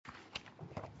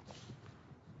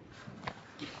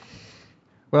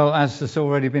Well, as has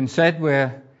already been said,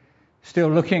 we're still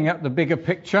looking at the bigger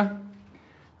picture.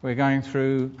 We're going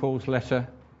through Paul's letter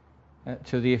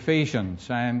to the Ephesians,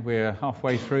 and we're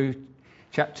halfway through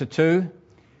chapter 2.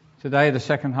 Today, the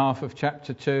second half of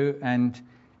chapter 2, and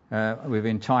we've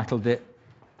entitled it,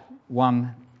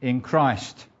 One in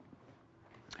Christ.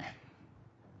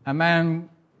 A man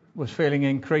was feeling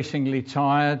increasingly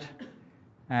tired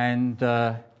and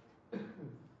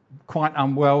quite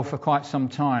unwell for quite some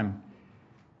time.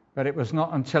 But it was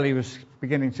not until he was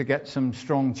beginning to get some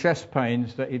strong chest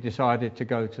pains that he decided to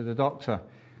go to the doctor.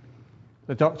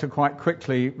 The doctor quite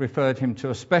quickly referred him to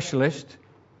a specialist,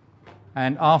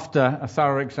 and after a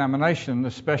thorough examination,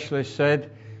 the specialist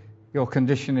said, "Your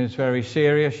condition is very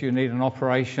serious, you need an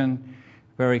operation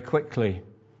very quickly."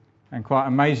 And quite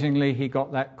amazingly, he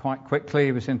got that quite quickly.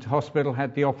 He was into hospital,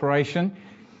 had the operation,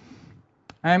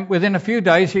 and within a few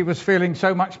days he was feeling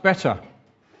so much better.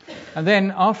 And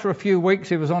then after a few weeks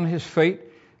he was on his feet,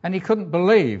 and he couldn't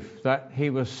believe that he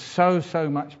was so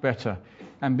much better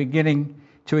and beginning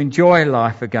to enjoy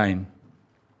life again.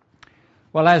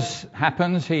 Well, as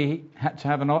happens, he had to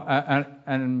have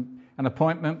an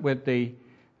appointment with the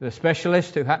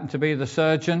specialist, who happened to be the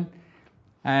surgeon,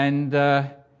 and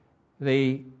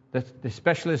the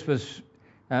specialist was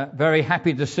very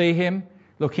happy to see him,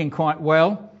 looking quite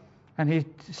well, and he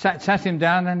sat him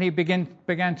down, and he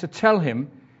began to tell him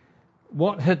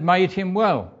what had made him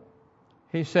well.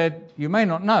 He said, "You may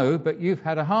not know, but you've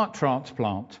had a heart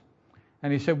transplant."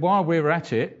 And he said, "While we were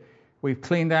at it, we've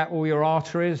cleaned out all your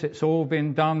arteries. It's all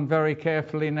been done very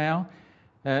carefully now.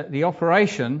 The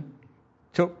operation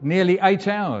took nearly 8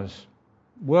 hours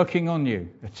working on you,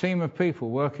 a team of people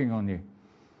working on you."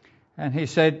 And he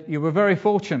said, "You were very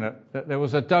fortunate that there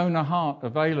was a donor heart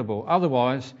available.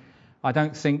 Otherwise, I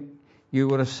don't think you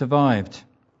would have survived."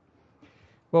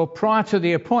 Well, prior to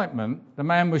the appointment, the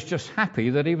man was just happy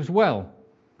that he was well.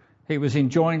 He was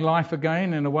enjoying life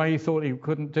again in a way he thought he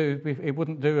wouldn't do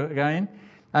it again,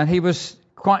 and he was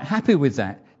quite happy with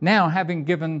that. Now, having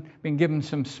been given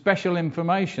some special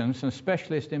information, some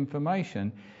specialist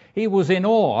information, he was in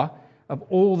awe of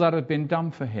all that had been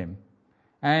done for him,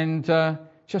 and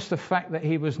just the fact that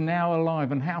he was now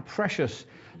alive and how precious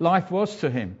life was to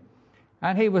him.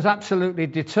 And he was absolutely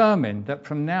determined that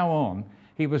from now on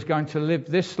he was going to live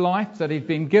this life that he'd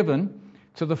been given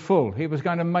to the full. He was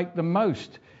going to make the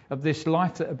most of this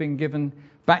life that had been given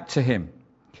back to him.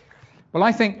 Well,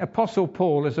 I think Apostle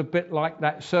Paul is a bit like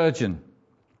that surgeon,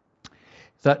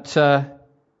 that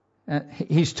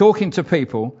he's talking to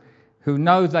people who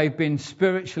know they've been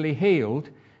spiritually healed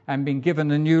and been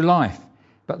given a new life,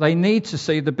 but they need to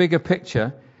see the bigger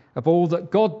picture of all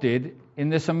that God did in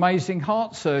this amazing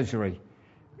heart surgery.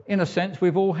 In a sense,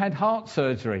 we've all had heart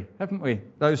surgery, haven't we?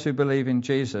 Those who believe in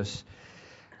Jesus.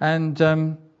 And,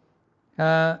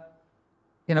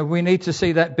 we need to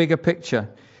see that bigger picture.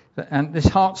 And this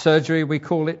heart surgery, we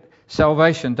call it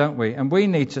salvation, don't we? And we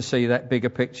need to see that bigger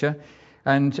picture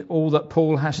and all that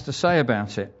Paul has to say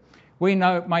about it. We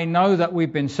may know that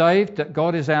we've been saved, that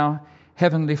God is our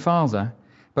Heavenly Father,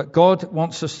 but God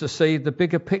wants us to see the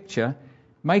bigger picture,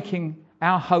 making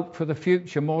our hope for the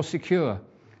future more secure.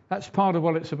 That's part of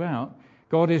what it's about.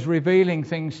 God is revealing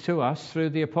things to us through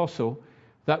the apostle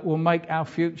that will make our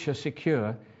future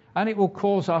secure, and it will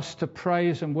cause us to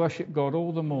praise and worship God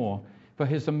all the more for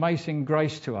his amazing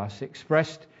grace to us,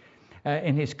 expressed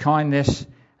in his kindness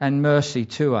and mercy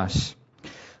to us.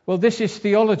 Well, this is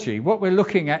theology. What we're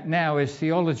looking at now is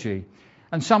theology.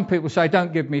 And some people say,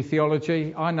 "Don't give me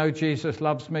theology. I know Jesus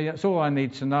loves me. That's all I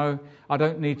need to know. I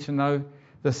don't need to know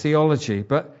the theology."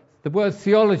 But the word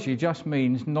theology just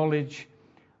means knowledge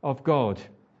of God.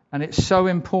 And it's so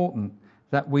important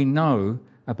that we know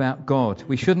about God.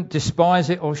 We shouldn't despise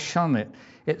it or shun it.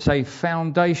 It's a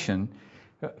foundation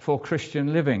for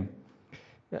Christian living.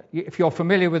 If you're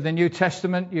familiar with the New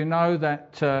Testament, you know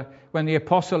that when the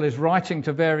apostle is writing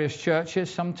to various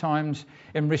churches, sometimes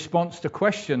in response to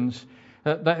questions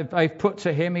that they've put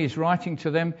to him, he's writing to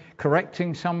them,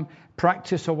 correcting some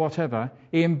practice or whatever,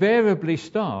 he invariably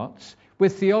starts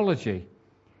with theology.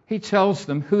 He tells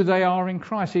them who they are in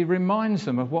Christ. He reminds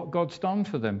them of what God's done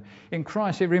for them in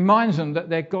Christ. He reminds them that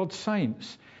they're God's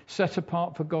saints, set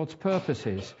apart for God's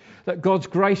purposes, that God's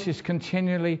grace is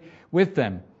continually with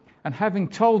them. And having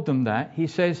told them that, he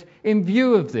says, in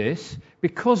view of this,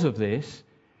 because of this,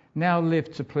 now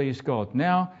live to please God.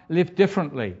 Now live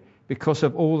differently because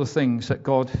of all the things that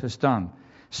God has done.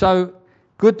 So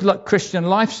good Christian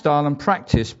lifestyle and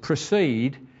practice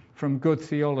proceed from good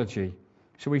theology.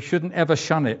 So we shouldn't ever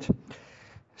shun it.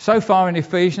 So far in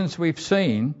Ephesians, we've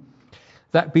seen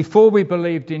that before we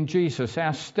believed in Jesus,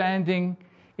 our standing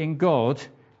in God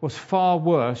was far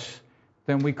worse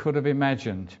than we could have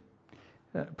imagined.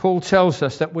 Paul tells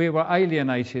us that we were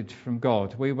alienated from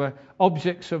God. We were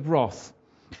objects of wrath,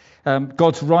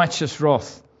 God's righteous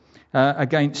wrath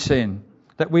against sin,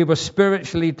 that we were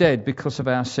spiritually dead because of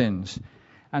our sins.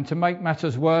 And to make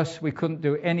matters worse, we couldn't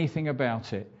do anything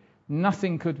about it.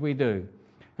 Nothing could we do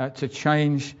to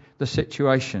change the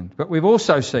situation. But we've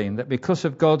also seen that because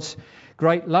of God's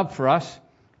great love for us,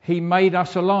 he made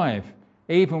us alive,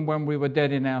 even when we were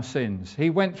dead in our sins. He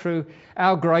went through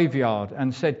our graveyard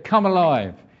and said, come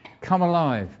alive, come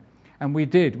alive. And we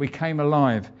did. We came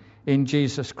alive in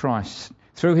Jesus Christ.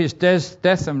 Through his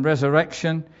death and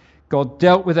resurrection, God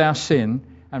dealt with our sin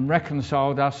and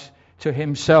reconciled us to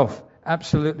himself.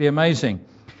 Absolutely amazing.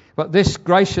 But this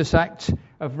gracious act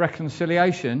of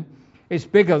reconciliation is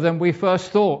bigger than we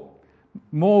first thought.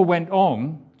 More went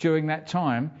on during that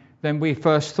time than we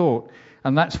first thought.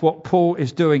 And that's what Paul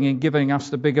is doing in giving us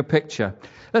the bigger picture.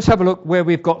 Let's have a look where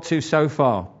we've got to so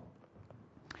far.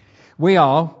 We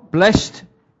are blessed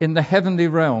in the heavenly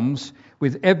realms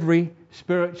with every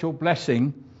spiritual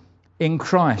blessing in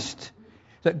Christ.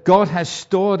 That God has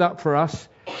stored up for us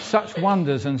such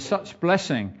wonders and such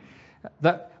blessing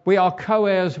that we are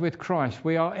co-heirs with Christ.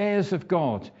 We are heirs of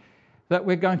God. That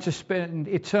we're going to spend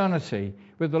eternity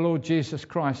with the Lord Jesus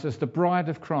Christ as the bride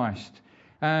of Christ.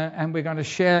 And we're going to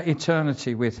share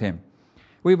eternity with him.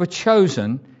 We were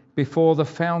chosen before the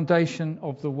foundation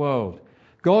of the world.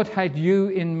 God had you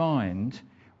in mind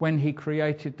when he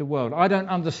created the world. I don't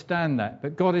understand that,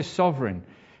 but God is sovereign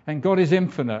and God is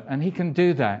infinite and he can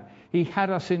do that. He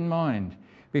had us in mind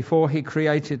before he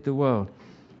created the world.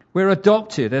 We're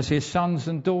adopted as his sons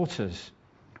and daughters.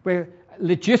 We're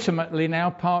legitimately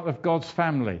now part of God's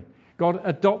family. God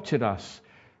adopted us.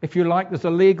 If you like, there's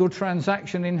a legal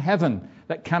transaction in heaven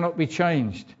that cannot be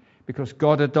changed because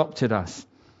God adopted us.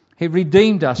 He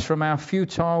redeemed us from our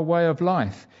futile way of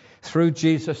life through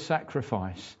Jesus'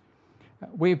 sacrifice.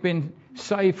 We've been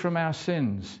saved from our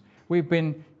sins. We've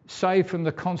been saved from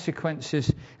the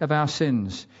consequences of our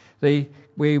sins.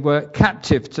 We were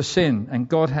captive to sin, and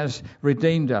God has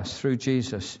redeemed us through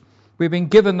Jesus. We've been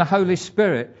given the Holy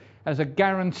Spirit as a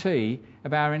guarantee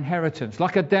of our inheritance,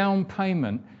 like a down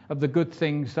payment of the good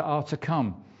things that are to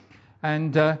come.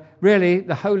 And really,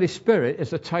 the Holy Spirit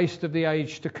is a taste of the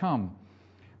age to come.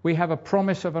 We have a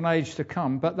promise of an age to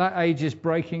come, but that age is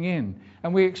breaking in,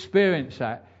 and we experience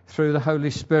that through the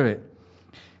Holy Spirit.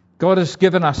 God has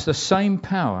given us the same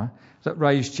power that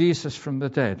raised Jesus from the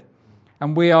dead.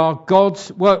 And we are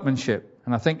God's workmanship.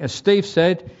 And I think, as Steve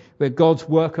said, we're God's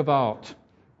work of art.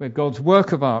 We're God's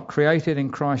work of art created in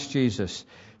Christ Jesus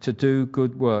to do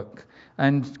good work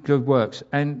and good works.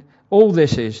 And all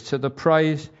this is to the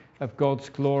praise of God's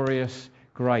glorious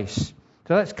grace.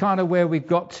 So that's kind of where we've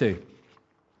got to.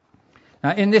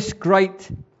 Now, in this great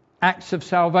acts of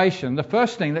salvation, the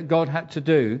first thing that God had to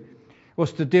do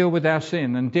was to deal with our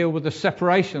sin and deal with the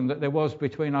separation that there was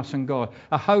between us and God.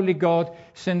 A holy God,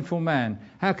 sinful man.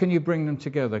 How can you bring them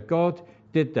together? God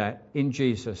did that in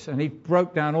Jesus, and he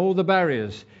broke down all the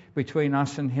barriers between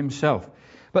us and himself.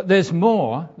 But there's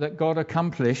more that God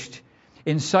accomplished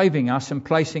in saving us and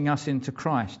placing us into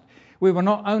Christ. We were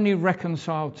not only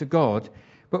reconciled to God,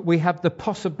 but we have the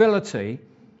possibility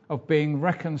of being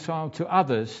reconciled to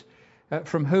others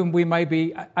from whom we may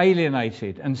be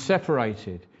alienated and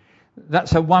separated.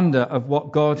 That's a wonder of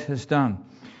what God has done.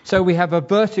 So we have a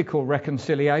vertical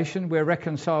reconciliation. We're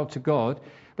reconciled to God.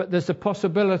 But there's a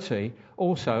possibility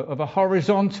also of a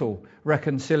horizontal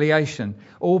reconciliation,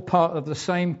 all part of the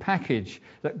same package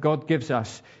that God gives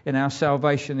us in our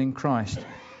salvation in Christ.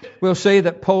 We'll see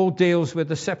that Paul deals with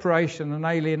the separation and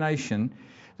alienation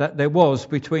that there was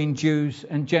between Jews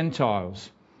and Gentiles.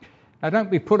 Now,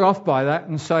 don't be put off by that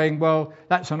and saying, well,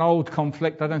 that's an old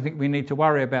conflict. I don't think we need to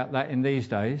worry about that in these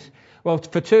days. Well,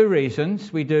 for two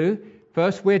reasons we do.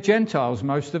 First, we're Gentiles,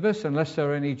 most of us, unless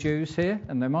there are any Jews here,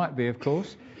 and there might be, of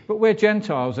course. But we're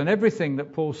Gentiles, and everything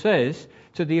that Paul says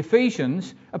to the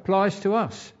Ephesians applies to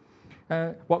us.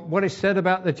 What is said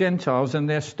about the Gentiles and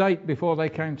their state before they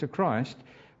came to Christ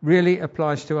really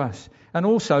applies to us. And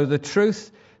also the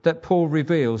truth that Paul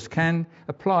reveals can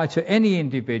apply to any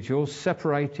individual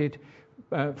separated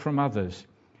from others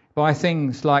by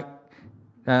things like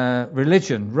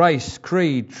religion, race,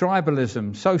 creed,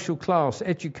 tribalism, social class,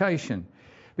 education,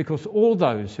 because all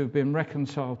those who've been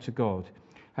reconciled to God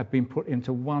have been put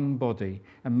into one body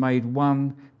and made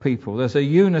one people. There's a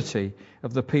unity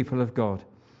of the people of God.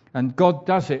 And God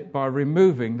does it by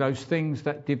removing those things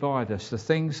that divide us, the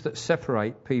things that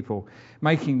separate people,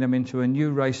 making them into a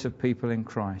new race of people in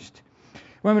Christ.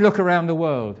 When we look around the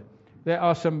world, there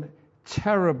are some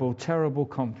terrible, terrible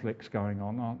conflicts going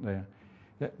on, aren't there?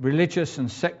 religious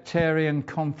and sectarian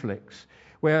conflicts,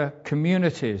 where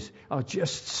communities are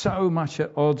just so much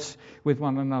at odds with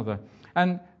one another.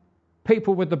 And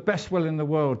people with the best will in the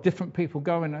world, different people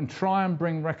go in and try and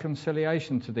bring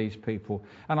reconciliation to these people.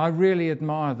 And I really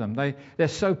admire them. They're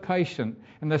so patient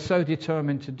and they're so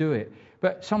determined to do it.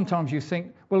 But sometimes you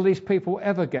think, will these people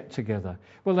ever get together?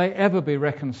 Will they ever be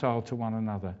reconciled to one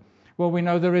another? Well, we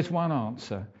know there is one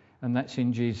answer, and that's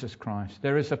in Jesus Christ.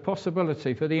 There is a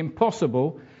possibility for the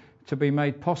impossible to be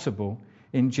made possible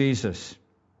in Jesus.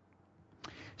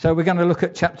 So we're going to look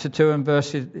at chapter 2 and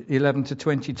verses 11 to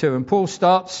 22. And Paul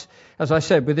starts, as I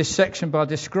said, with this section by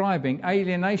describing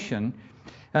alienation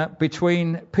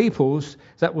between peoples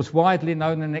that was widely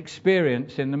known and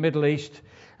experienced in the Middle East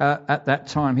at that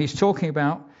time. He's talking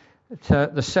about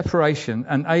the separation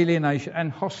and alienation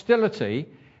and hostility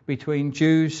between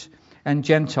Jews and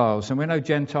Gentiles. And we know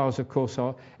Gentiles, of course,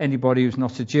 are anybody who's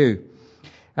not a Jew.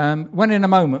 When in a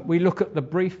moment we look at the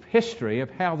brief history of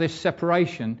how this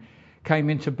separation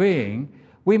came into being,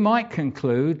 we might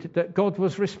conclude that God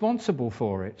was responsible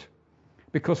for it,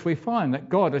 because we find that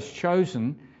God has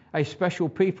chosen a special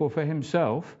people for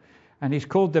himself, and he's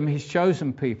called them his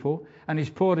chosen people, and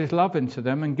he's poured his love into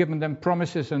them and given them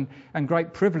promises and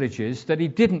great privileges that he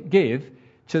didn't give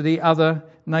to the other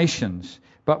nations.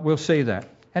 But we'll see that.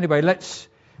 Anyway, let's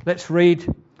read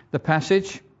the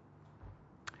passage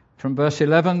from verse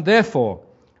 11. Therefore,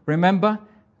 remember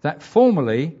that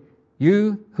formerly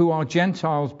you who are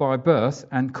Gentiles by birth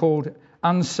and called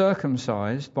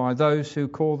uncircumcised by those who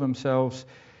call themselves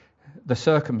the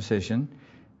circumcision,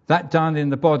 that done in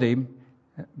the body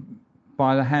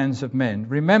by the hands of men.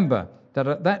 Remember that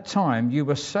at that time you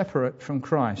were separate from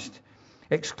Christ,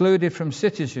 excluded from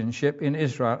citizenship in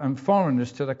Israel and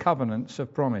foreigners to the covenants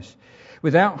of promise,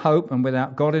 without hope and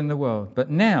without God in the world. But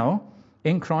now,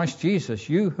 in Christ Jesus,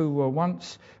 you who were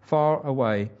once far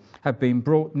away have been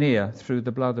brought near through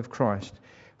the blood of Christ.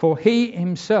 For he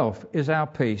himself is our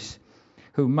peace,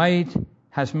 who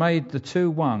has made the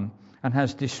two one, and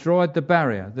has destroyed the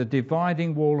barrier, the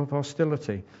dividing wall of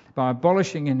hostility, by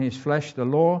abolishing in his flesh the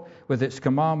law with its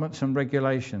commandments and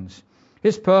regulations.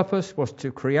 His purpose was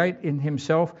to create in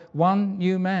himself one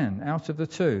new man out of the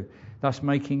two, thus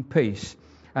making peace,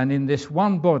 and in this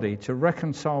one body to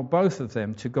reconcile both of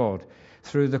them to God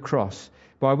through the cross,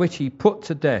 by which he put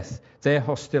to death their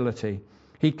hostility.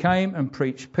 He came and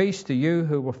preached peace to you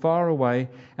who were far away,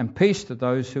 and peace to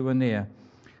those who were near.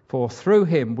 For through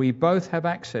him we both have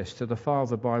access to the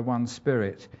Father by one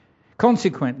Spirit.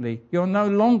 Consequently, you're no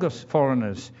longer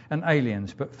foreigners and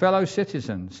aliens, but fellow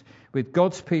citizens with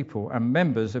God's people and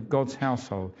members of God's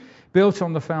household, built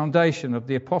on the foundation of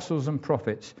the apostles and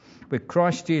prophets, with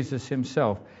Christ Jesus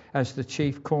himself as the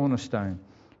chief cornerstone.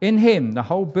 In him the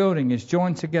whole building is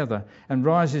joined together and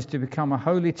rises to become a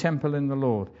holy temple in the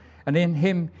Lord. And in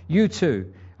him you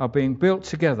too are being built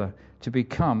together to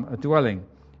become a dwelling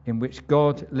in which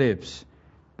God lives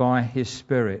by his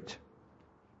Spirit.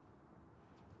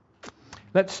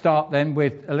 Let's start then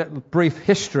with a little brief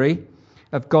history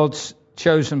of God's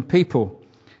chosen people.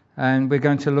 And we're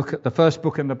going to look at the first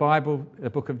book in the Bible, the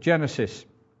book of Genesis.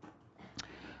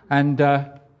 And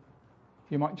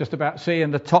you might just about see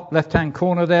in the top left-hand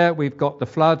corner there, we've got the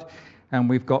flood, and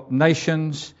we've got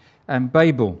nations and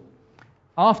Babel.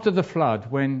 After the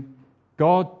flood, when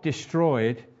God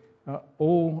destroyed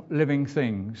all living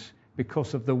things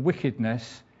because of the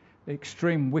wickedness, the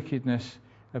extreme wickedness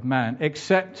of man,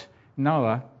 except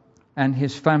Noah and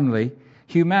his family,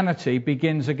 humanity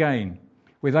begins again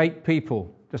with 8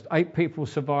 people. Just 8 people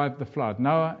survived the flood.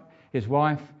 Noah, his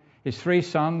wife, his 3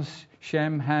 sons,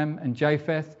 Shem, Ham, and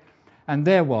Japheth, and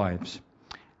their wives.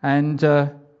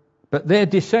 But their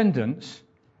descendants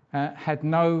had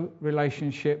no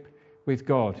relationship with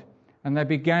God. And they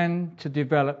began to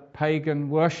develop pagan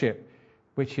worship,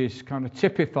 which is kind of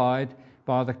typified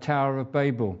by the Tower of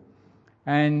Babel.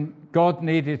 And God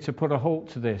needed to put a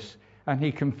halt to this. And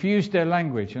he confused their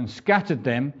language and scattered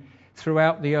them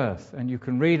throughout the earth. And you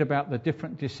can read about the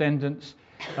different descendants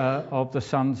of the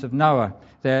sons of Noah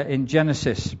there in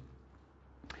Genesis.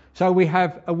 So we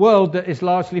have a world that is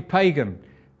largely pagan.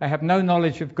 They have no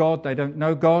knowledge of God. They don't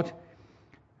know God.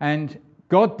 And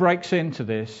God breaks into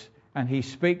this, and he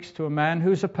speaks to a man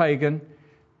who's a pagan,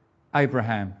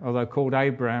 Abraham, although called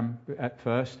Abraham at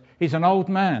first. He's an old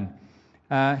man.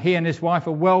 He and his wife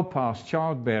are well past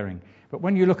childbearing. But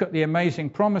when you look at the amazing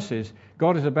promises,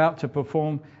 God is about to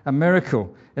perform a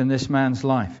miracle in this man's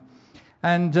life.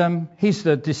 And he's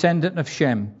the descendant of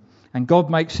Shem. And God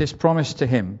makes this promise to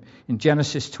him in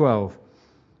Genesis 12.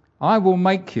 I will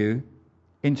make you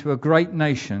into a great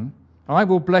nation. I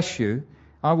will bless you.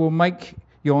 I will make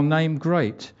your name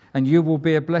great, and you will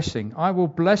be a blessing. I will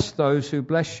bless those who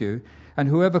bless you, and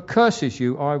whoever curses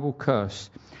you, I will curse.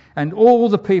 And all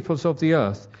the peoples of the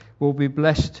earth will be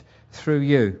blessed through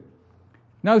you.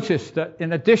 Notice that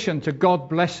in addition to God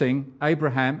blessing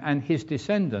Abraham and his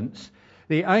descendants,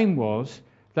 the aim was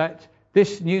that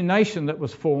this new nation that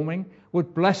was forming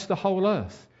would bless the whole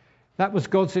earth. That was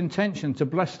God's intention, to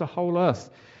bless the whole earth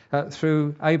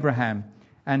through Abraham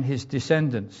and his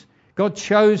descendants. God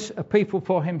chose a people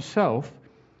for himself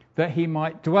that he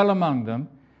might dwell among them,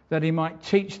 that he might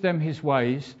teach them his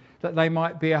ways, that they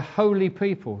might be a holy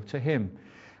people to him,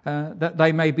 that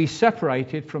they may be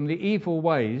separated from the evil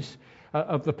ways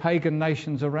of the pagan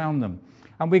nations around them.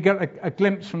 And we get a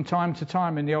glimpse from time to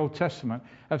time in the Old Testament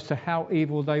as to how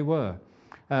evil they were.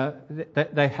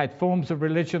 They had forms of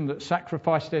religion that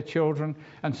sacrificed their children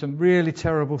and some really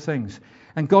terrible things.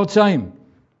 And God's aim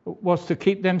was to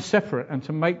keep them separate and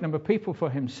to make them a people for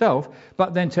himself,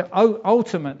 but then to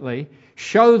ultimately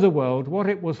show the world what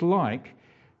it was like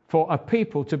for a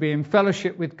people to be in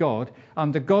fellowship with God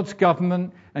under God's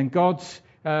government and God's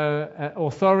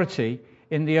authority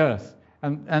in the earth,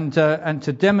 and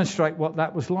to demonstrate what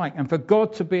that was like, and for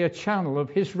God to be a channel of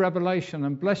his revelation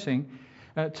and blessing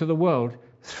to the world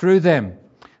through them.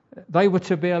 They were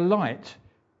to be a light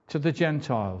to the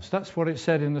Gentiles. That's what it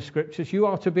said in the scriptures. You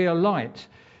are to be a light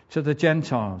to the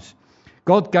Gentiles.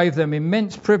 God gave them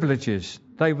immense privileges.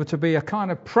 They were to be a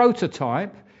kind of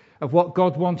prototype of what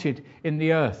God wanted in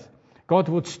the earth. God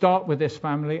would start with this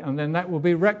family, and then that will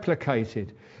be replicated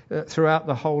throughout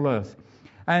the whole earth.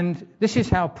 And this is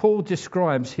how Paul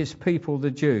describes his people,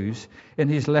 the Jews, in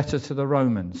his letter to the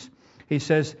Romans. He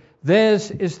says,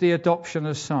 theirs is the adoption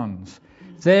as sons.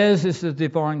 Theirs is the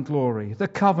divine glory, the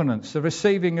covenants, the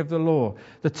receiving of the law,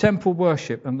 the temple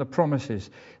worship and the promises.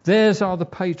 Theirs are the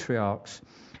patriarchs,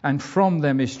 and from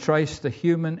them is traced the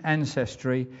human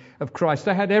ancestry of Christ.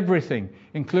 They had everything,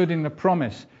 including the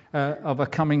promise of a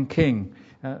coming king,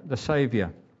 the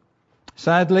Saviour.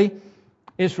 Sadly,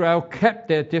 Israel kept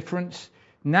their difference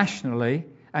nationally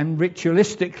and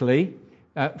ritualistically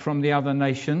from the other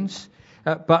nations,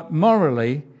 but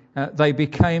morally they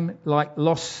became like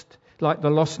the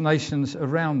lost nations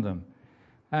around them.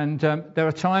 And there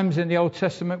are times in the Old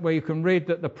Testament where you can read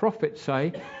that the prophets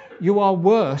say, you are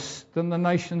worse than the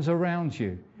nations around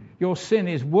you. Your sin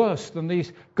is worse than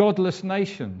these godless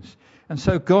nations. And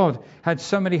so God had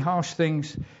so many harsh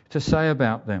things to say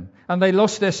about them. And they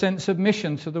lost their sense of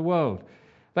mission to the world.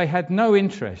 They had no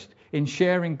interest in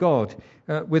sharing God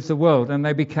with the world, and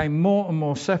they became more and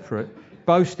more separate,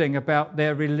 boasting about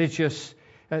their religious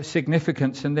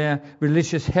significance and their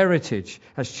religious heritage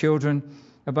as children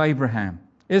of Abraham.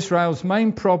 Israel's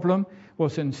main problem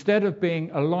was, instead of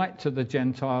being a light to the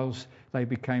Gentiles, they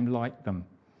became like them,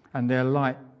 and their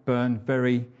light burned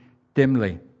very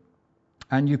dimly.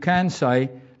 And you can say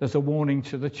there's a warning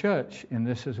to the church in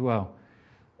this as well.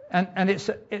 And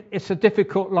it's a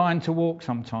difficult line to walk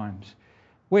sometimes.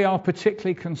 We are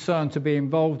particularly concerned to be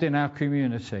involved in our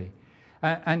community.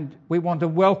 And we want to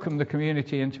welcome the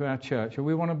community into our church, or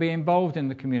we want to be involved in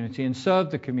the community and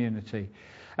serve the community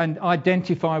and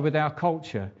identify with our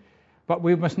culture. But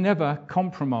we must never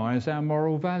compromise our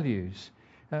moral values.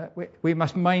 We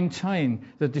must maintain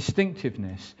the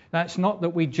distinctiveness. That's not that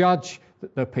we judge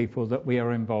the people that we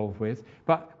are involved with,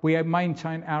 but we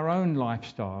maintain our own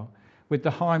lifestyle with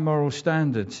the high moral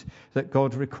standards that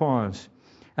God requires.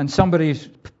 And somebody's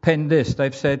penned this.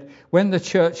 They've said, when the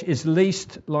church is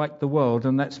least like the world,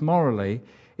 and that's morally,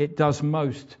 it does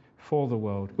most for the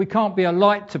world. We can't be a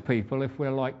light to people if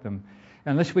we're like them,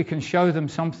 unless we can show them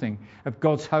something of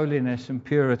God's holiness and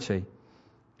purity.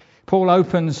 Paul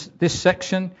opens this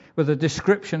section with a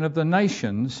description of the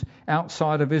nations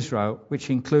outside of Israel, which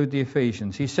include the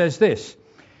Ephesians. He says this,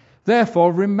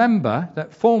 therefore remember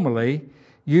that formerly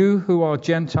you who are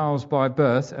Gentiles by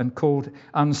birth and called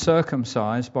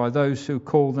uncircumcised by those who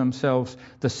call themselves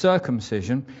the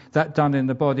circumcision, that done in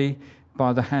the body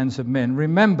by the hands of men.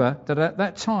 Remember that at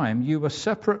that time you were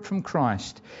separate from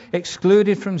Christ,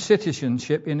 excluded from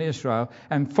citizenship in Israel,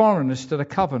 and foreigners to the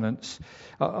covenants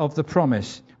of the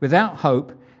promise, without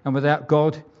hope and without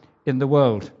God in the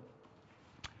world.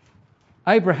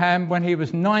 Abraham, when he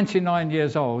was 99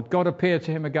 years old, God appeared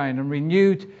to him again and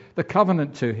renewed the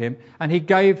covenant to him, and he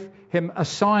gave him a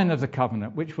sign of the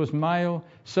covenant, which was male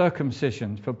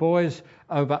circumcision for boys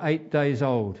over 8 days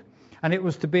old. And it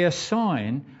was to be a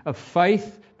sign of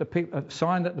faith, a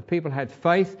sign that the people had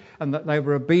faith and that they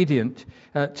were obedient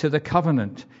to the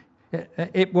covenant.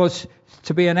 It was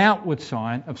to be an outward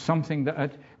sign of something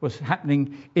that was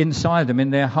happening inside them, in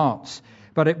their hearts.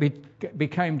 But it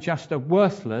became just a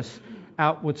worthless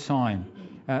outward sign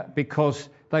because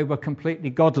they were completely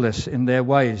godless in their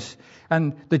ways.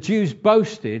 And the Jews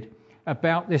boasted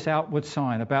about this outward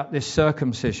sign, about this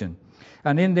circumcision.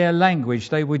 And in their language,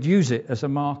 they would use it as a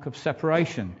mark of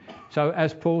separation. So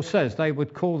as Paul says, they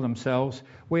would call themselves,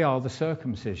 we are the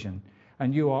circumcision,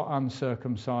 and you are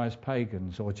uncircumcised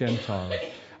pagans or Gentiles.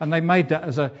 And they made that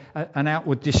as an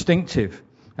outward distinctive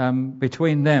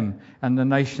between them and the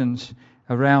nations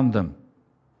around them.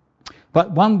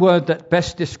 But one word that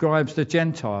best describes the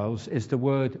Gentiles is the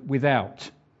word without.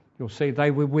 You'll see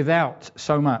they were without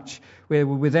so much. They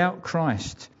were without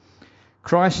Christ.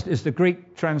 Christ is the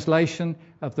Greek translation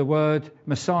of the word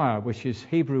Messiah, which is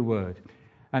Hebrew word.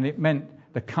 And it meant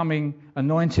the coming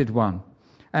anointed one.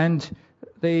 And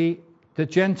the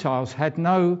Gentiles had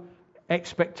no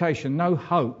expectation, no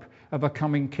hope of a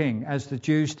coming king, as the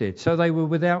Jews did. So they were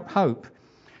without hope.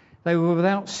 They were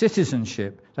without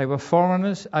citizenship. They were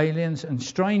foreigners, aliens, and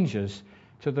strangers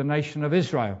to the nation of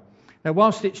Israel. Now,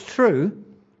 whilst it's true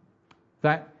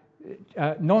that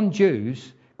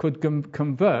non-Jews could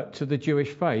convert to the Jewish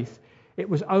faith, it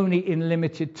was only in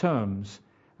limited terms.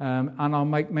 And I'll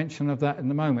make mention of that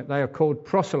in a moment. They are called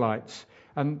proselytes,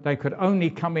 and they could only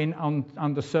come in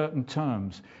under certain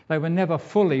terms. They were never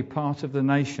fully part of the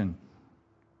nation.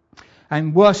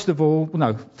 And first of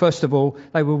all,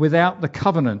 they were without the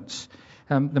covenants,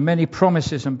 the many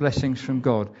promises and blessings from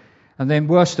God. And then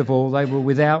worst of all, they were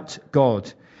without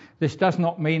God. This does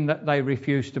not mean that they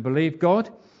refused to believe God,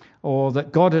 or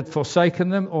that God had forsaken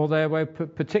them, or they were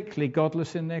particularly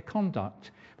godless in their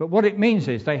conduct. But what it means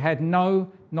is they had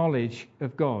no knowledge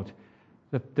of God.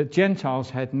 The Gentiles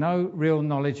had no real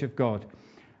knowledge of God.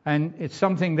 And it's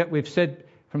something that we've said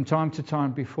from time to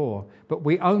time before, but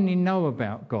we only know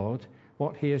about God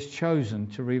what he has chosen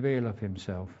to reveal of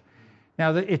himself.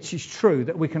 Now, it is true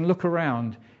that we can look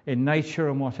around in nature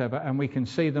and whatever, and we can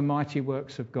see the mighty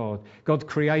works of God, God's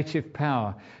creative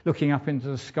power, looking up into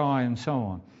the sky and so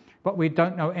on. But we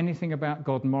don't know anything about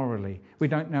God morally. We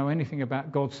don't know anything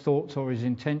about God's thoughts or his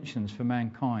intentions for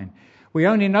mankind. We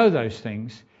only know those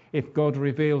things if God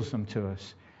reveals them to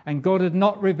us. And God had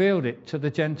not revealed it to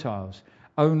the Gentiles,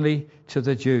 only to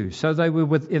the Jews. So they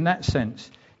were, in that sense,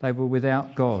 they were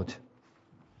without God.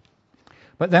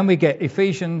 But then we get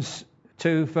Ephesians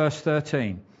 2, verse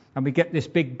 13. And we get this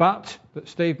big but that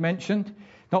Steve mentioned.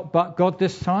 Not but God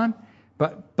this time,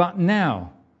 but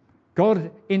now.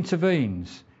 God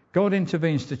intervenes. God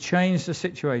intervenes to change the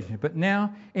situation. But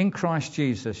now, in Christ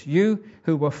Jesus, you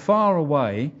who were far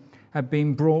away have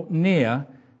been brought near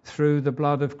through the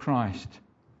blood of Christ.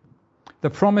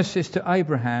 The promises to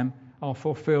Abraham are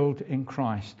fulfilled in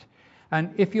Christ.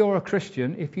 And if you're a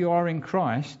Christian, if you are in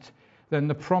Christ, then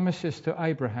the promises to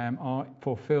Abraham are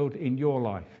fulfilled in your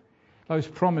life. Those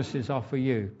promises are for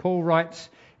you. Paul writes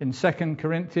in 2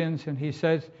 Corinthians, and he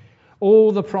says,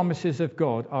 all the promises of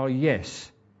God are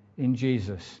yes in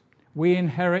Jesus. We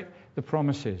inherit the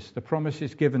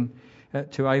promises given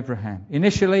to Abraham.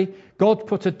 Initially, God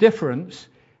put a difference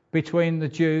between the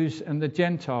Jews and the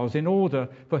Gentiles in order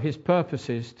for his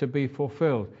purposes to be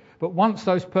fulfilled. But once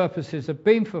those purposes have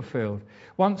been fulfilled,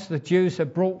 once the Jews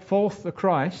have brought forth the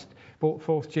Christ, brought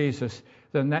forth Jesus,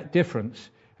 then that difference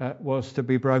was to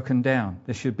be broken down.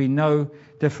 There should be no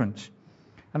difference.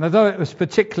 And although it was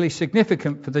particularly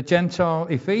significant for the Gentile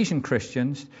Ephesian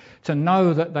Christians to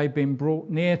know that they've been brought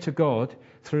near to God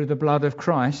through the blood of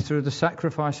Christ, through the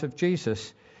sacrifice of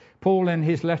Jesus, Paul in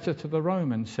his letter to the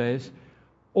Romans says,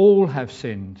 all have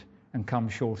sinned and come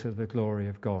short of the glory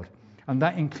of God. And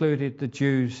that included the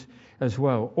Jews as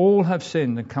well. All have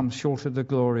sinned and come short of the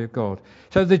glory of God.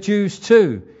 So the Jews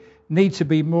too need to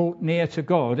be brought near to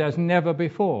God as never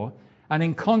before. And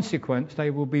in consequence, they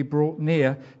will be brought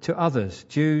near to others,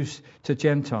 Jews to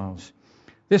Gentiles.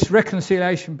 This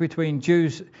reconciliation between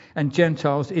Jews and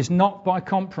Gentiles is not by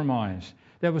compromise.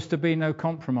 There was to be no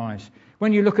compromise.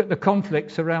 When you look at the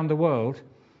conflicts around the world,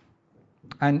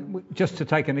 and just to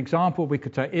take an example, we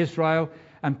could take Israel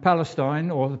and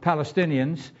Palestine, or the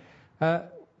Palestinians,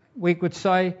 we could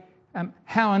say,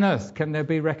 how on earth can there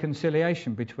be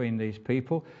reconciliation between these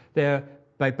people? They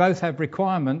both have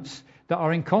requirements that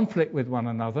are in conflict with one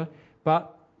another,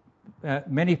 but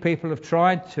many people have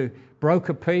tried to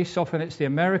broker peace. Often it's the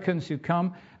Americans who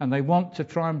come and they want to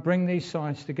try and bring these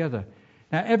sides together.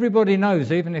 Now everybody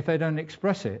knows, even if they don't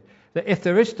express it, that if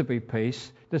there is to be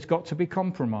peace, there's got to be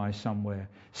compromise somewhere.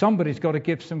 Somebody's got to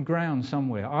give some ground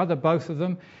somewhere, either both of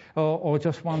them or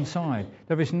just one side.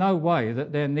 There is no way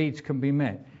that their needs can be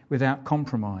met without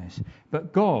compromise.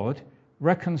 But God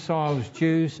reconciles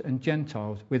Jews and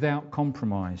Gentiles without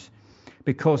compromise,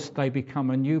 because they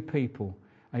become a new people.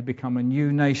 They become a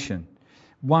new nation,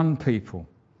 one people.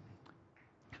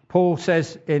 Paul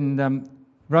says in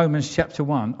Romans chapter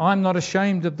 1, I'm not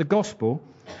ashamed of the gospel,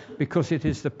 because it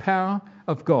is the power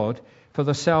of God for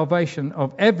the salvation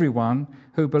of everyone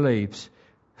who believes,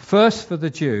 first for the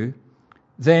Jew,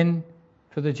 then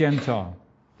for the Gentile.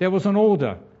 There was an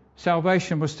order.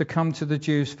 Salvation was to come to the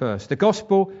Jews first. The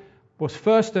gospel was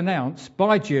first announced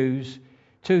by Jews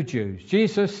to Jews.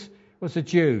 Jesus was a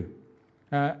Jew,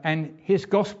 and his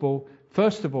gospel,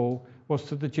 first of all, was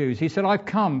to the Jews. He said, I've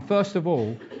come, first of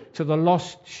all, to the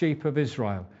lost sheep of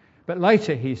Israel. But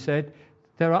later he said,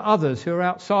 there are others who are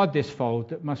outside this fold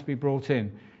that must be brought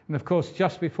in. And of course,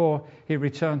 just before he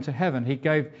returned to heaven, he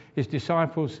gave his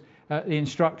disciples the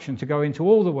instruction to go into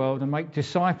all the world and make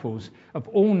disciples of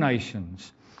all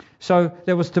nations. So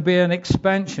there was to be an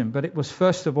expansion, but it was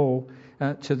first of all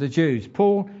to the Jews.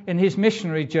 Paul, in his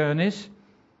missionary journeys,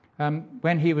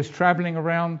 when he was travelling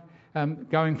around,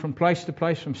 going from place to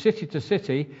place, from city to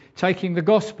city, taking the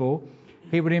gospel,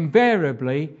 he would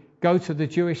invariably go to the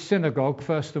Jewish synagogue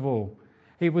first of all.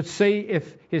 He would see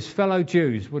if his fellow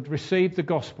Jews would receive the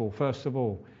gospel first of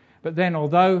all. But then,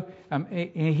 although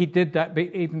he did that,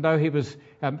 even though he was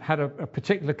had a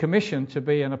particular commission to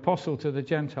be an apostle to the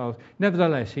Gentiles,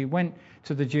 nevertheless, he went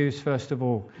to the Jews first of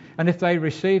all. And if they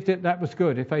received it, that was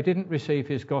good. If they didn't receive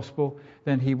his gospel,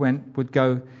 then he would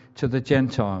go to the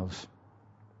Gentiles.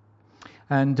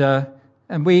 And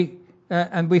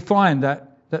we find that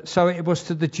so it was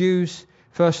to the Jews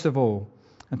first of all,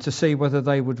 and to see whether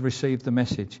they would receive the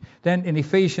message. Then in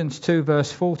Ephesians 2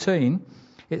 verse 14,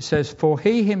 it says, for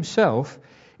he himself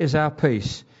is our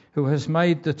peace, who has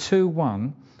made the two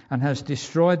one, and has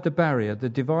destroyed the barrier, the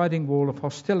dividing wall of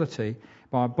hostility,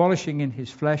 by abolishing in his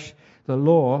flesh the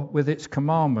law with its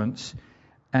commandments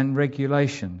and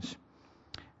regulations.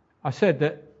 I said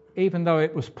that even though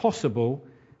it was possible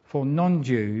for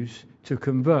non-Jews to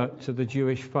convert to the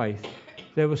Jewish faith,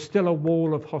 there was still a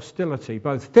wall of hostility,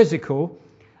 both physical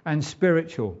and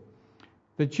spiritual.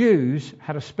 The Jews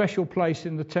had a special place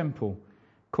in the temple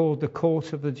called the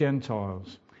court of the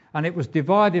Gentiles, and it was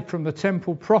divided from the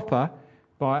temple proper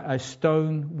by a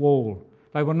stone wall.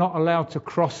 They were not allowed to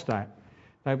cross that.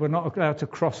 They were not allowed to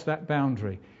cross that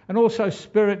boundary. And also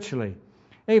spiritually,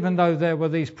 even though there were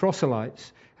these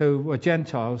proselytes who were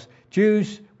Gentiles,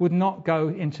 Jews would not go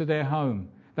into their home.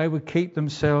 They would keep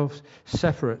themselves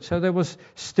separate. So there was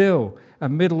still a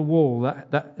middle wall,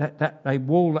 a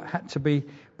wall that had to be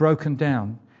broken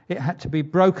down. It had to be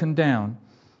broken down.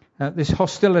 This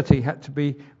hostility had to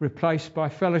be replaced by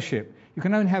fellowship. You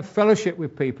can only have fellowship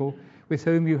with people with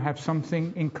whom you have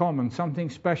something in common, something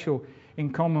special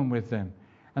in common with them.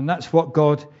 And that's what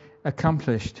God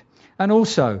accomplished. And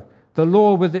also, the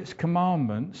law with its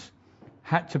commandments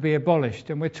had to be abolished.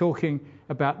 And we're talking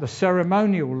about the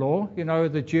ceremonial law. You know,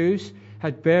 the Jews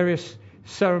had various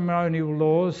ceremonial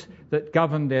laws that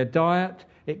governed their diet,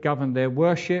 it governed their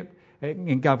worship,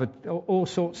 it governed all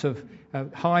sorts of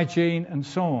hygiene and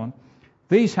so on.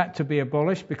 These had to be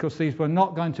abolished because these were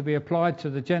not going to be applied to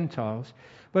the Gentiles.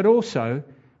 But also,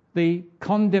 the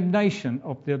condemnation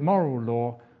of the moral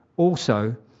law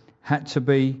also had to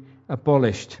be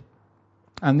abolished.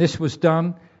 And this was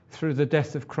done through the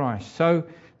death of Christ. So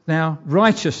now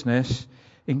righteousness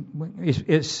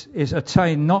is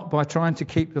attained not by trying to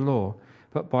keep the law,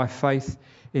 but by faith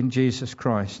in Jesus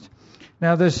Christ.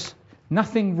 Now there's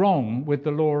nothing wrong with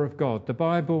the law of God. The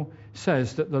Bible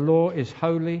says that the law is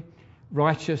holy,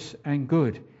 righteous and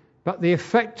good. But the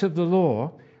effect of the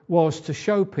law was to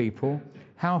show people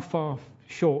how far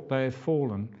short they had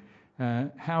fallen,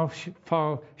 how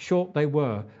far short they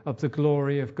were of the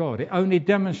glory of God. It only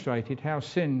demonstrated how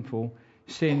sinful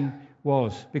sin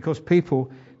was, because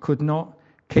people could not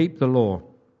keep the law.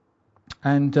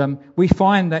 And we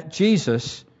find that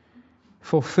Jesus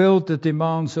fulfilled the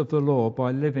demands of the law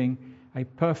by living a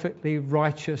perfectly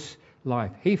righteous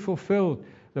life. He fulfilled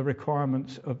the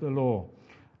requirements of the law.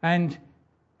 And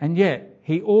yet,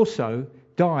 he also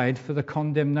died for the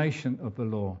condemnation of the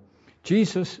law.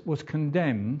 Jesus was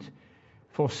condemned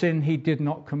for sin he did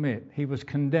not commit. He was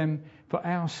condemned for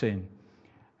our sin.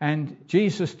 And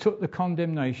Jesus took the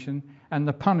condemnation and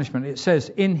the punishment. It says,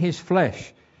 in his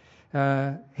flesh,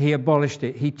 he abolished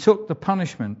it. He took the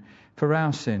punishment for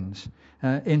our sins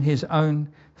in his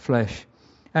own flesh.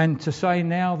 And to say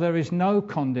now there is no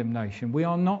condemnation. We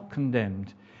are not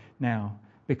condemned now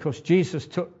because Jesus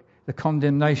took the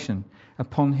condemnation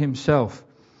upon himself.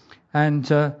 And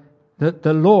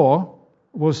the law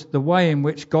was the way in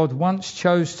which God once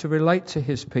chose to relate to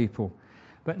his people.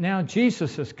 But now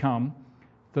Jesus has come,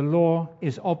 the law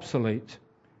is obsolete.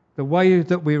 The way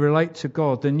that we relate to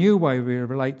God, the new way we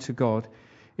relate to God,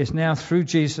 is now through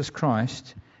Jesus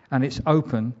Christ, and it's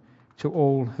open to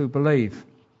all who believe.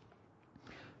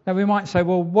 Now we might say,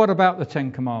 well, what about the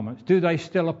Ten Commandments? Do they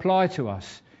still apply to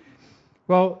us?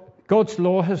 Well, God's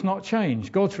law has not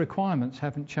changed. God's requirements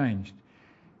haven't changed.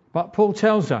 But Paul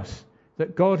tells us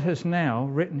that God has now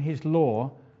written his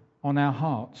law on our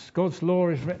hearts. God's law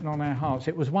is written on our hearts.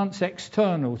 It was once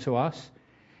external to us.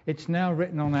 It's now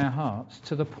written on our hearts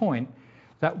to the point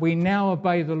that we now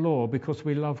obey the law because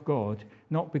we love God,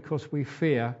 not because we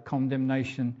fear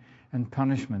condemnation and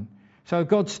punishment. So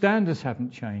God's standards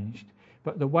haven't changed,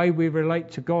 but the way we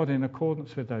relate to God in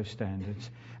accordance with those standards.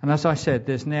 And as I said,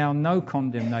 there's now no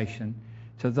condemnation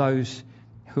to those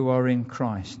who are in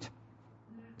Christ.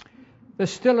 There's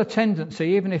still a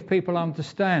tendency, even if people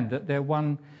understand that they're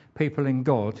one people in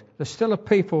God, there's still a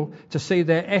people to see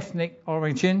their ethnic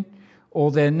origin or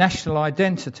their national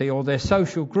identity or their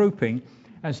social grouping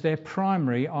as their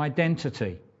primary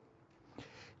identity.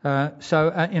 And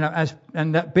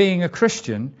that being a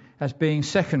Christian as being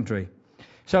secondary.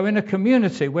 So in a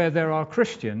community where there are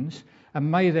Christians,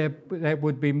 and there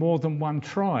would be more than one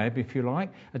tribe, if you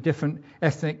like, a different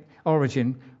ethnic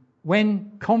origin,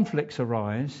 when conflicts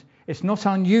arise, it's not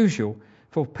unusual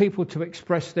for people to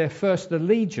express their first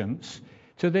allegiance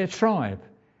to their tribe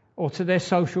or to their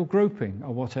social grouping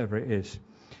or whatever it is.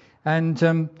 And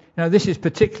this is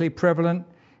particularly prevalent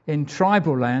in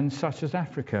tribal lands such as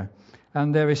Africa.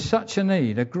 And there is such a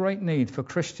need, a great need for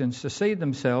Christians to see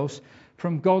themselves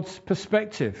from God's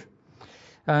perspective.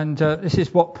 And this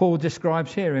is what Paul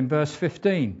describes here in verse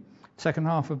 15, second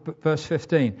half of verse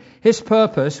 15. His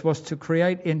purpose was to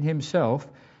create in himself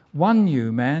one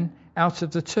new man out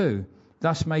of the two,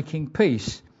 thus making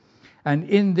peace, and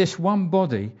in this one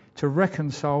body to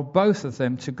reconcile both of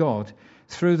them to God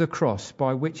through the cross,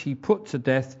 by which he put to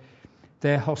death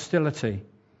their hostility.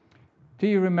 Do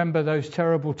you remember those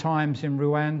terrible times in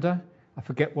Rwanda? I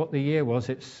forget what the year was.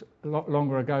 It's a lot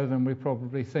longer ago than we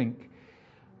probably think.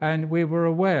 And we were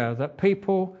aware that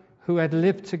people who had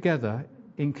lived together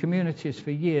in communities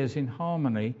for years in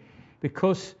harmony,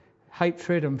 because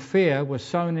hatred and fear were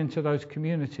sown into those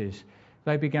communities,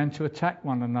 they began to attack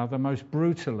one another most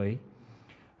brutally,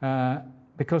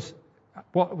 because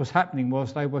what was happening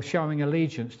was they were showing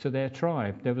allegiance to their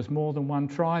tribe. There was more than one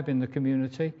tribe in the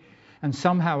community, and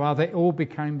somehow or other it all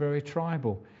became very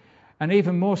tribal. And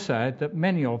even more sad that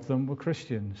many of them were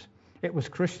Christians. It was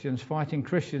Christians fighting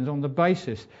Christians on the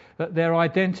basis that their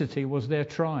identity was their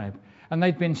tribe. And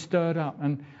they'd been stirred up.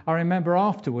 And I remember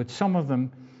afterwards, some of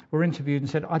them were interviewed and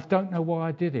said, I don't know why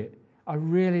I did it. I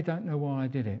really don't know why I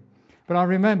did it. But I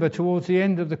remember towards the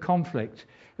end of the conflict,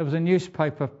 there was a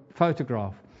newspaper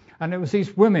photograph. And it was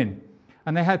these women.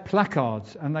 And they had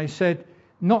placards. And they said,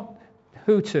 not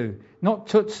Hutu, not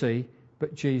Tutsi,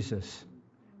 but Jesus.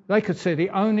 They could see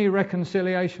the only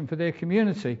reconciliation for their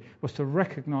community was to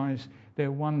recognise their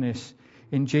oneness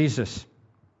in Jesus.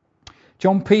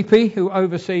 John Pepe, who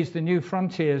oversees the New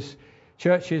Frontiers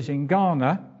churches in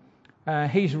Ghana,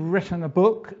 he's written a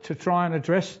book to try and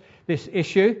address this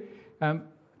issue.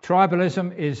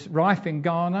 Tribalism is rife in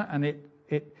Ghana, and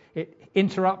it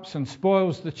interrupts and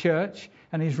spoils the church.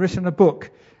 And he's written a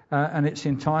book, and it's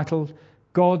entitled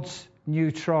God's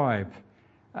New Tribe.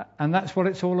 And that's what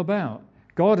it's all about.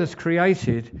 God has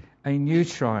created a new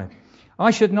tribe.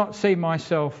 I should not see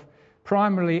myself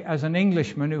primarily as an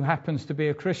Englishman who happens to be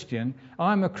a Christian.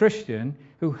 I'm a Christian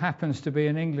who happens to be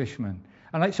an Englishman.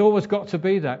 And it's always got to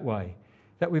be that way,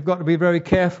 that we've got to be very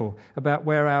careful about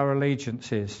where our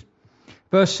allegiance is.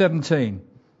 Verse 17,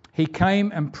 he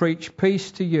came and preached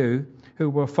peace to you who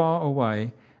were far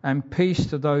away and peace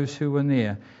to those who were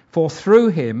near. For through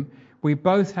him we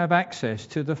both have access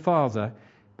to the Father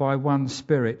by one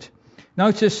Spirit.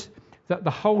 Notice that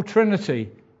the whole Trinity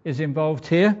is involved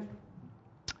here.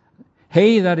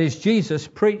 He, that is Jesus,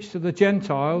 preached to the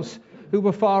Gentiles who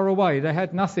were far away. They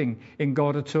had nothing in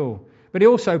God at all. But he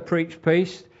also preached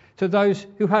peace to those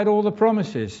who had all the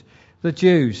promises, the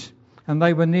Jews, and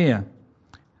they were near.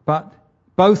 But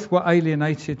both were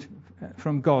alienated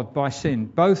from God by sin.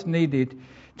 Both needed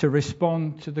to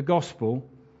respond to the gospel.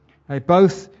 They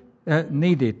both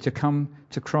needed to come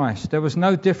to Christ. There was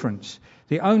no difference.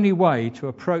 The only way to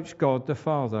approach God the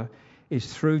Father is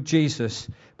through Jesus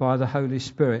by the Holy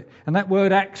Spirit. And that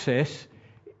word access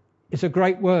is a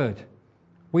great word.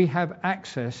 We have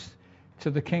access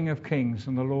to the King of Kings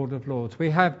and the Lord of Lords.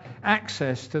 We have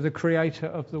access to the Creator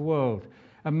of the world.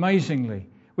 Amazingly,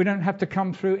 we don't have to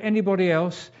come through anybody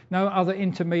else, no other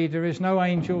intermediaries, no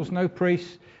angels, no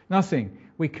priests, nothing.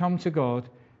 We come to God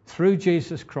through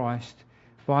Jesus Christ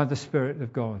by the Spirit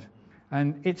of God.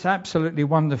 And it's absolutely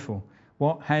wonderful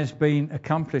what has been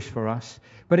accomplished for us.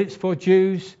 But it's for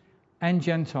Jews and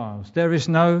Gentiles. There is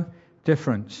no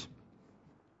difference.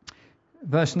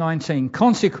 Verse 19,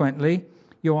 consequently,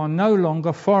 you are no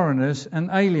longer foreigners and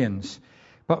aliens,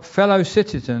 but fellow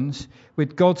citizens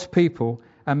with God's people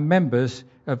and members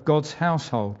of God's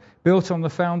household, built on the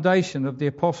foundation of the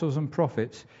apostles and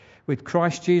prophets, with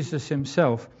Christ Jesus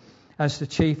himself as the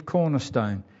chief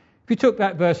cornerstone. If you took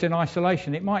that verse in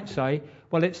isolation, it might say,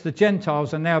 well, it's the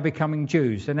Gentiles are now becoming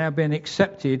Jews. They're now being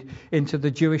accepted into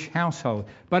the Jewish household.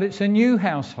 But it's a new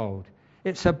household.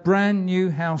 It's a brand new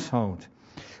household.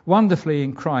 Wonderfully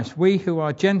in Christ, we who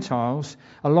are Gentiles,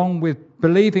 along with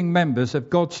believing members of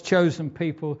God's chosen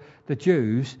people, the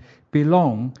Jews,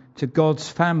 belong to God's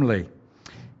family.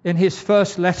 In his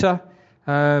first letter,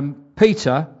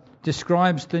 Peter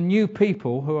describes the new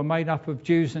people who are made up of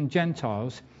Jews and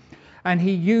Gentiles, and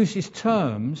he uses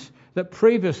terms that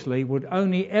previously would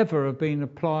only ever have been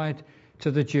applied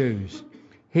to the Jews.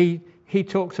 He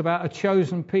talks about a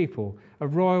chosen people, a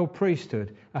royal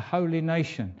priesthood, a holy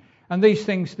nation. And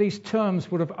these terms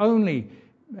would have only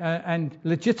and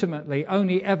legitimately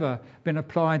only ever been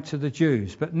applied to the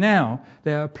Jews. But now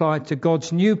they're applied to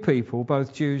God's new people,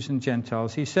 both Jews and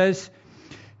Gentiles. He says,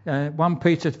 1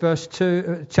 Peter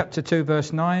chapter 2,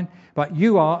 verse 9, but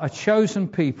you are a chosen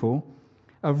people,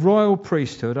 a royal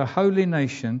priesthood, a holy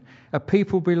nation, a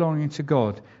people belonging to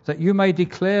God, that you may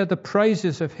declare the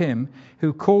praises of him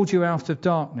who called you out of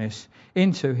darkness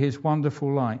into his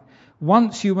wonderful light.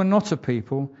 Once you were not a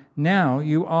people, now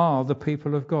you are the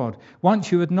people of God.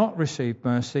 Once you had not received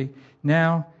mercy,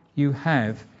 now you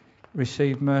have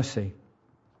received mercy.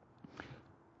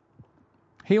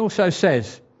 He also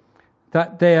says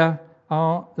that there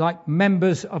are like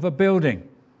members of a building.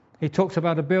 He talks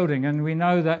about a building, and we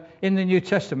know that in the New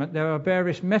Testament there are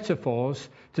various metaphors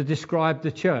to describe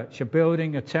the church. A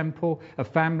building, a temple, a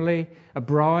family, a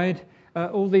bride,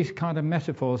 all these kind of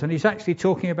metaphors. And he's actually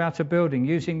talking about a building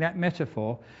using that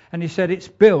metaphor. And he said it's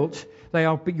built,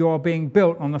 you are being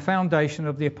built on the foundation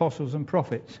of the apostles and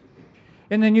prophets.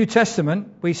 In the New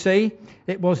Testament, we see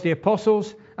it was the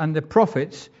apostles and the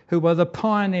prophets who were the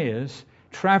pioneers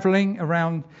travelling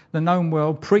around the known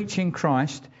world, preaching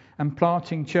Christ and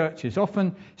planting churches,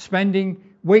 often spending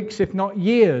weeks, if not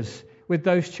years, with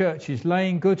those churches,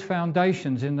 laying good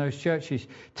foundations in those churches,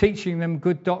 teaching them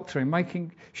good doctrine,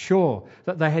 making sure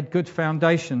that they had good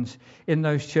foundations in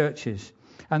those churches.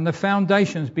 And the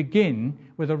foundations begin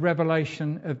with a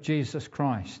revelation of Jesus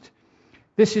Christ.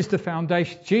 This is the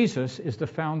foundation. Jesus is the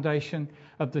foundation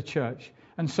of the church.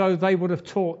 And so they would have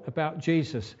taught about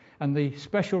Jesus and the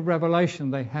special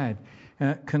revelation they had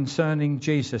concerning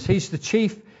Jesus. He's the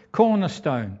chief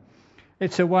cornerstone.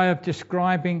 It's a way of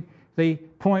describing the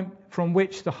point from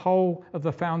which the whole of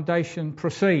the foundation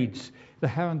proceeds. The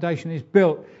foundation is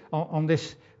built on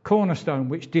this cornerstone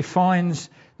which defines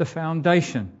the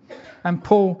foundation. And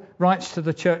Paul writes to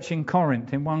the church in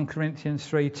Corinth in 1 Corinthians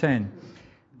 3:10,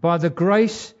 by the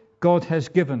grace God has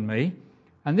given me,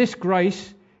 and this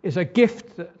grace is a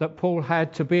gift that Paul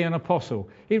had to be an apostle.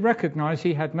 He recognized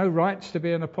he had no rights to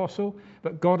be an apostle,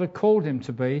 but God had called him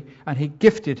to be, and he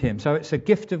gifted him. So it's a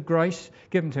gift of grace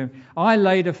given to him. I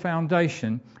laid a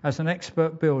foundation as an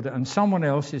expert builder, and someone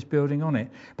else is building on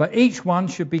it. But each one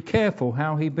should be careful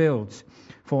how he builds,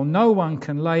 for no one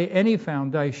can lay any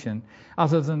foundation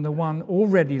other than the one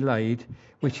already laid,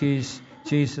 which is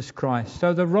Jesus Christ.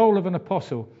 So the role of an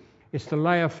apostle is to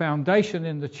lay a foundation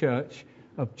in the church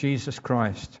of Jesus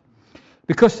Christ.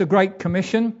 Because the Great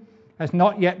Commission has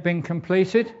not yet been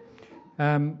completed,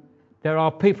 there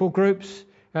are people groups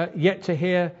yet to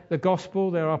hear the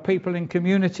gospel. There are people in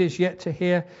communities yet to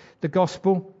hear the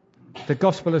gospel. The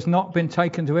gospel has not been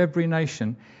taken to every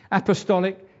nation.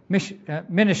 Apostolic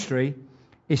ministry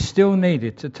is still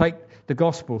needed to take the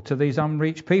gospel to these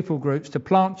unreached people groups, to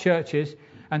plant churches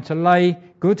and to lay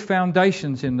good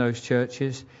foundations in those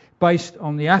churches based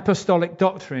on the apostolic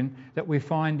doctrine that we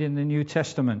find in the New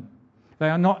Testament. They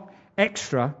are not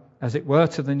extra, as it were,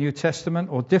 to the New Testament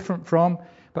or different from,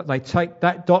 but they take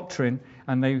that doctrine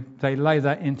and they lay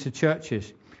that into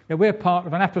churches. Now, we're part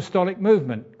of an apostolic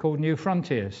movement called New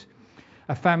Frontiers,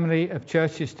 a family of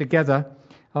churches together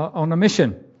on a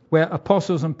mission where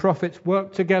apostles and prophets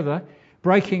work together,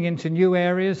 breaking into new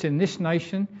areas in this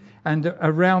nation and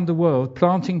around the world,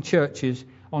 planting churches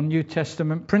on New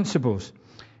Testament principles.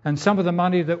 And some of the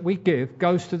money that we give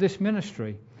goes to this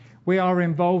ministry. We are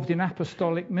involved in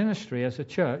apostolic ministry as a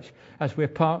church, as we're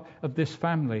part of this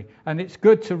family. And it's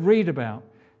good to read about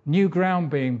new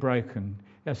ground being broken,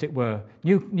 as it were,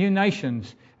 new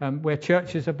nations where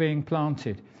churches are being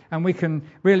planted. And we can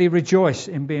really rejoice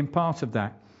in being part of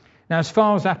that. Now, as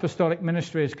far as apostolic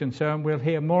ministry is concerned, we'll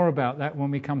hear more about that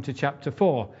when we come to chapter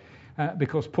 4,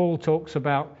 because Paul talks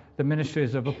about the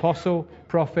ministries of apostle,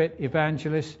 prophet,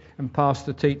 evangelist, and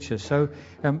pastor teacher. So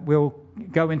we'll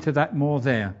go into that more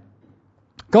there.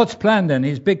 God's plan then,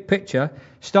 his big picture,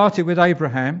 started with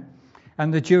Abraham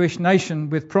and the Jewish nation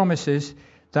with promises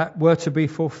that were to be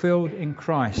fulfilled in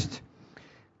Christ.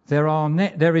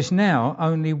 There is now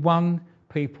only one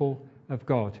people of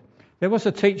God. There was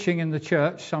a teaching in the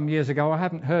church some years ago, I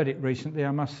haven't heard it recently,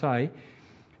 I must say,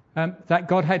 that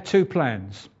God had two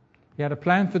plans. He had a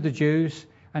plan for the Jews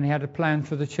and he had a plan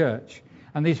for the church.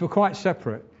 And these were quite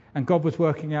separate, and God was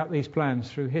working out these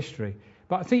plans through history.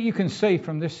 But I think you can see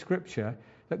from this scripture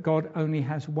that God only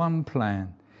has one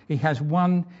plan. He has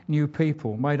one new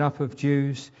people made up of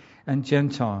Jews and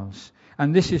Gentiles.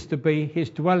 And this is to be his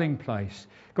dwelling place.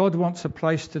 God wants a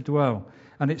place to dwell,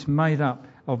 and it's made up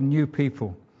of new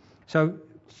people. So,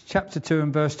 chapter 2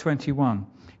 and verse 21.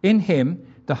 In him,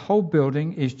 the whole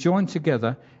building is joined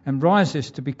together and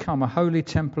rises to become a holy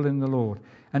temple in the Lord.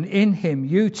 And in him,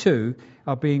 you too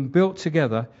are being built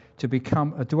together to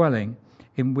become a dwelling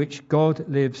in which God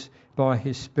lives by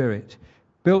his Spirit.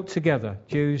 Built together,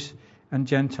 Jews and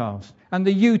Gentiles. And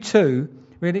the you too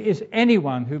really is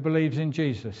anyone who believes in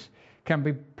Jesus can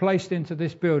be placed into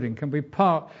this building, can be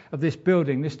part of this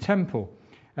building, this temple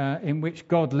in which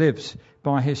God lives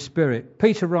by his Spirit.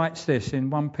 Peter writes this in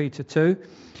 1 Peter 2.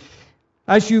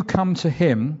 As you come to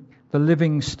him, the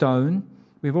living stone,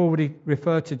 we've already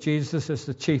referred to Jesus as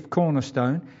the chief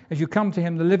cornerstone. As you come to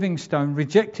him, the living stone,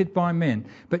 rejected by men,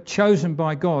 but chosen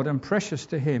by God and precious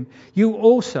to him, you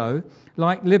also,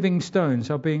 like living stones,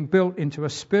 are being built into a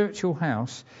spiritual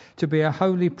house to be a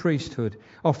holy priesthood,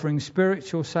 offering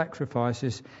spiritual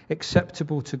sacrifices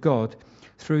acceptable to God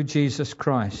through Jesus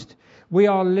Christ. We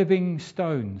are living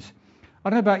stones. I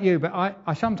don't know about you, but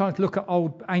I sometimes look at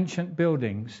old ancient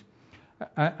buildings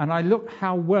and I look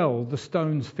how well the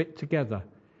stones fit together.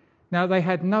 Now, they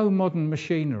had no modern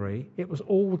machinery. It was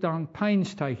all done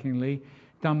painstakingly,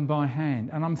 done by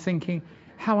hand. And I'm thinking,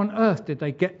 how on earth did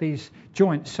they get these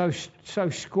joints so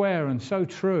square and so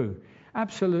true?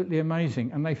 Absolutely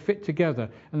amazing. And they fit together,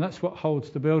 and that's what holds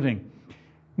the building.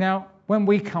 Now, when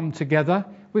we come together,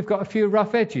 we've got a few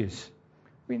rough edges.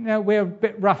 We're a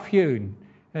bit rough-hewn,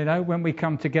 when we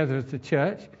come together as the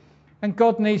church. And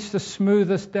God needs to smooth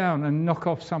us down and knock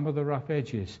off some of the rough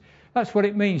edges. That's what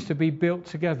it means to be built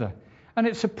together. And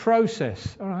it's a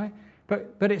process, all right?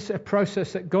 But it's a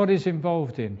process that God is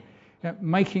involved in,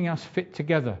 making us fit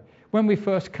together. When we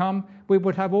first come, we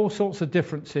would have all sorts of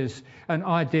differences and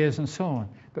ideas and so on.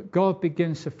 But God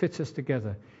begins to fit us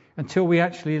together until we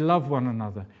actually love one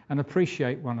another and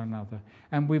appreciate one another.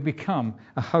 And we become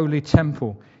a holy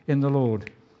temple in the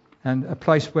Lord and a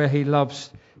place where he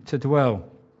loves to dwell.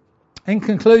 In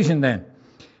conclusion then,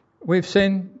 we've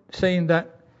seen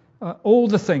that all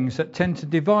the things that tend to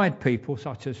divide people,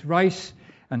 such as race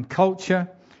and culture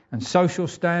and social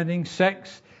standing,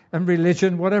 sex and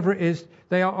religion, whatever it is,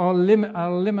 they are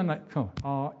eliminated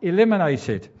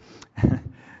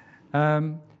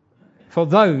for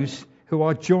those who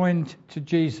are joined to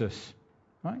Jesus.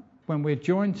 Right? When we're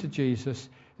joined to Jesus,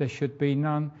 there should be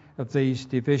none of these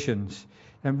divisions.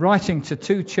 And writing to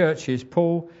two churches,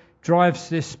 Paul drives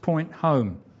this point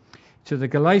home. To the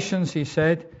Galatians, he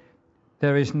said,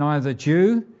 there is neither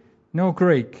Jew nor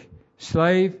Greek,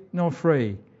 slave nor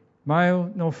free,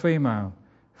 male nor female,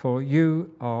 for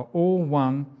you are all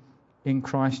one in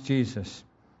Christ Jesus.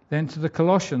 Then to the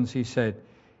Colossians, he said,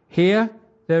 here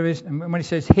there is, and when he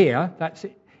says here, that's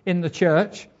in the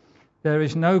church, there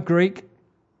is no Greek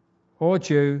or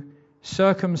Jew,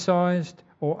 circumcised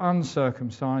or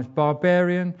uncircumcised,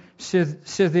 barbarian,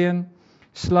 Scythian,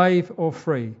 slave or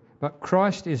free, but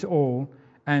Christ is all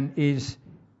and is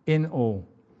in all.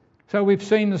 So we've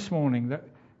seen this morning that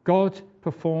God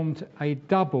performed a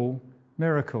double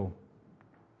miracle.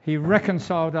 He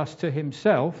reconciled us to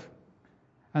himself,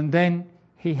 and then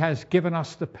he has given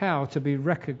us the power to be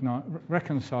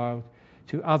reconciled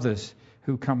to others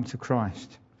who come to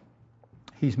Christ.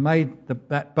 He's made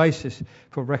that basis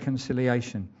for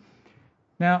reconciliation.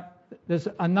 Now, there's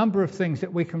a number of things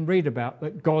that we can read about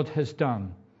that God has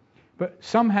done, but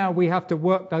somehow we have to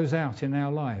work those out in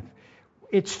our life.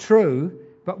 It's true,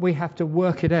 but we have to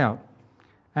work it out.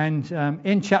 And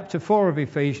in chapter 4 of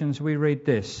Ephesians, we read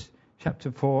this,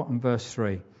 chapter 4 and verse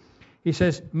 3. He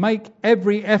says, make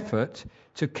every effort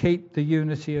to keep the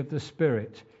unity of the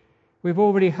Spirit. We've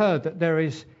already heard that there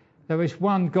is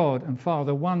one God and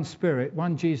Father, one Spirit,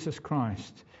 one Jesus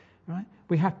Christ. Right?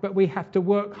 We have to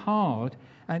work hard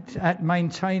at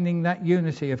maintaining that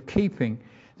unity, of keeping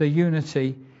the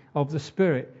unity of the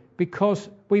Spirit, because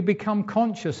we become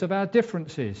conscious of our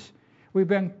differences. We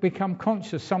become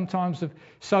conscious sometimes of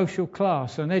social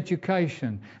class and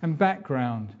education and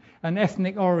background and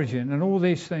ethnic origin and all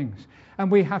these things. And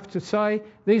we have to say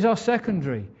these are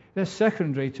secondary. They're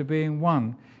secondary to being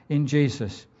one in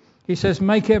Jesus. He says,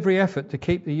 make every effort to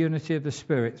keep the unity of the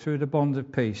Spirit through the bond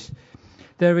of peace.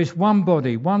 There is one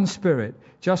body, one Spirit,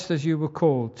 just as you were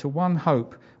called to one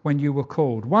hope when you were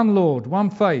called. One Lord, one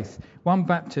faith, one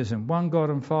baptism, one God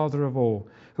and Father of all,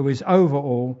 who is over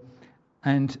all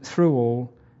and through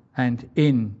all and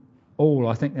in all.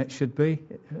 I think that should be.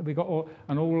 Have we got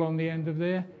an all on the end of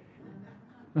there?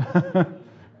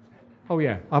 Oh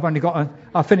yeah,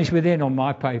 I finished with in on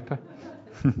my paper.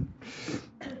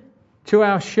 To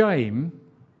our shame,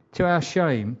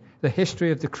 the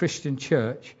history of the Christian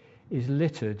church is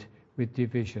littered with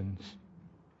divisions,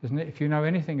 isn't it? If you know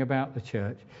anything about the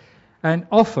church, and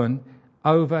often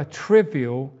over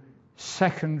trivial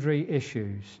secondary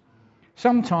issues.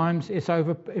 Sometimes it's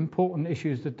over important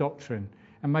issues of doctrine,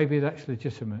 and maybe that's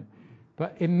legitimate.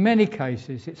 But in many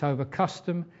cases, it's over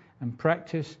custom and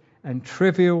practice and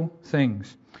trivial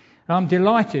things. And I'm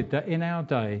delighted that in our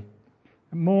day,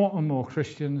 more and more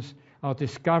Christians are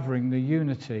discovering the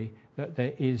unity that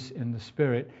there is in the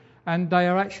Spirit. And they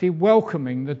are actually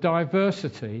welcoming the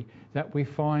diversity that we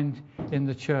find in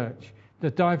the church.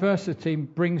 The diversity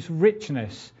brings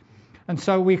richness. And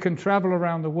so we can travel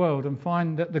around the world and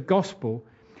find that the gospel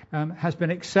has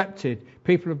been accepted.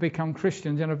 People have become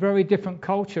Christians in a very different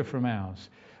culture from ours.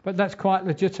 But that's quite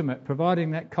legitimate,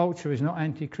 providing that culture is not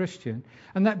anti-Christian.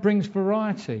 And that brings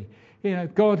variety. You know,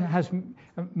 God has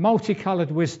multicoloured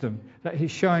wisdom that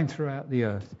he's showing throughout the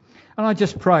earth. And I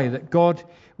just pray that God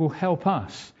will help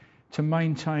us to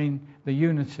maintain the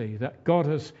unity that God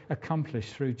has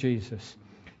accomplished through Jesus.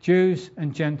 Jews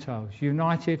and Gentiles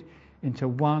united into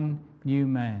one new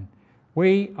man.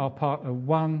 We are part of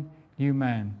one new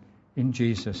man in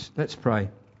Jesus. Let's pray.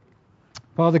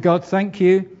 Father God, thank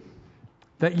you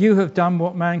that you have done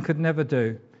what man could never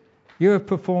do. You have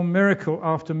performed miracle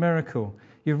after miracle.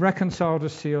 You've reconciled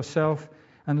us to yourself,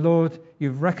 and Lord,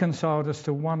 you've reconciled us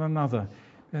to one another.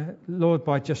 Lord,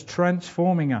 by just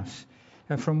transforming us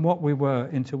from what we were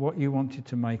into what you wanted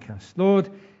to make us. Lord,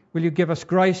 will you give us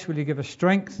grace? Will you give us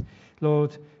strength,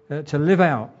 Lord, to live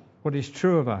out what is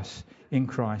true of us in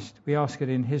Christ? We ask it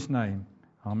in his name.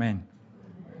 Amen.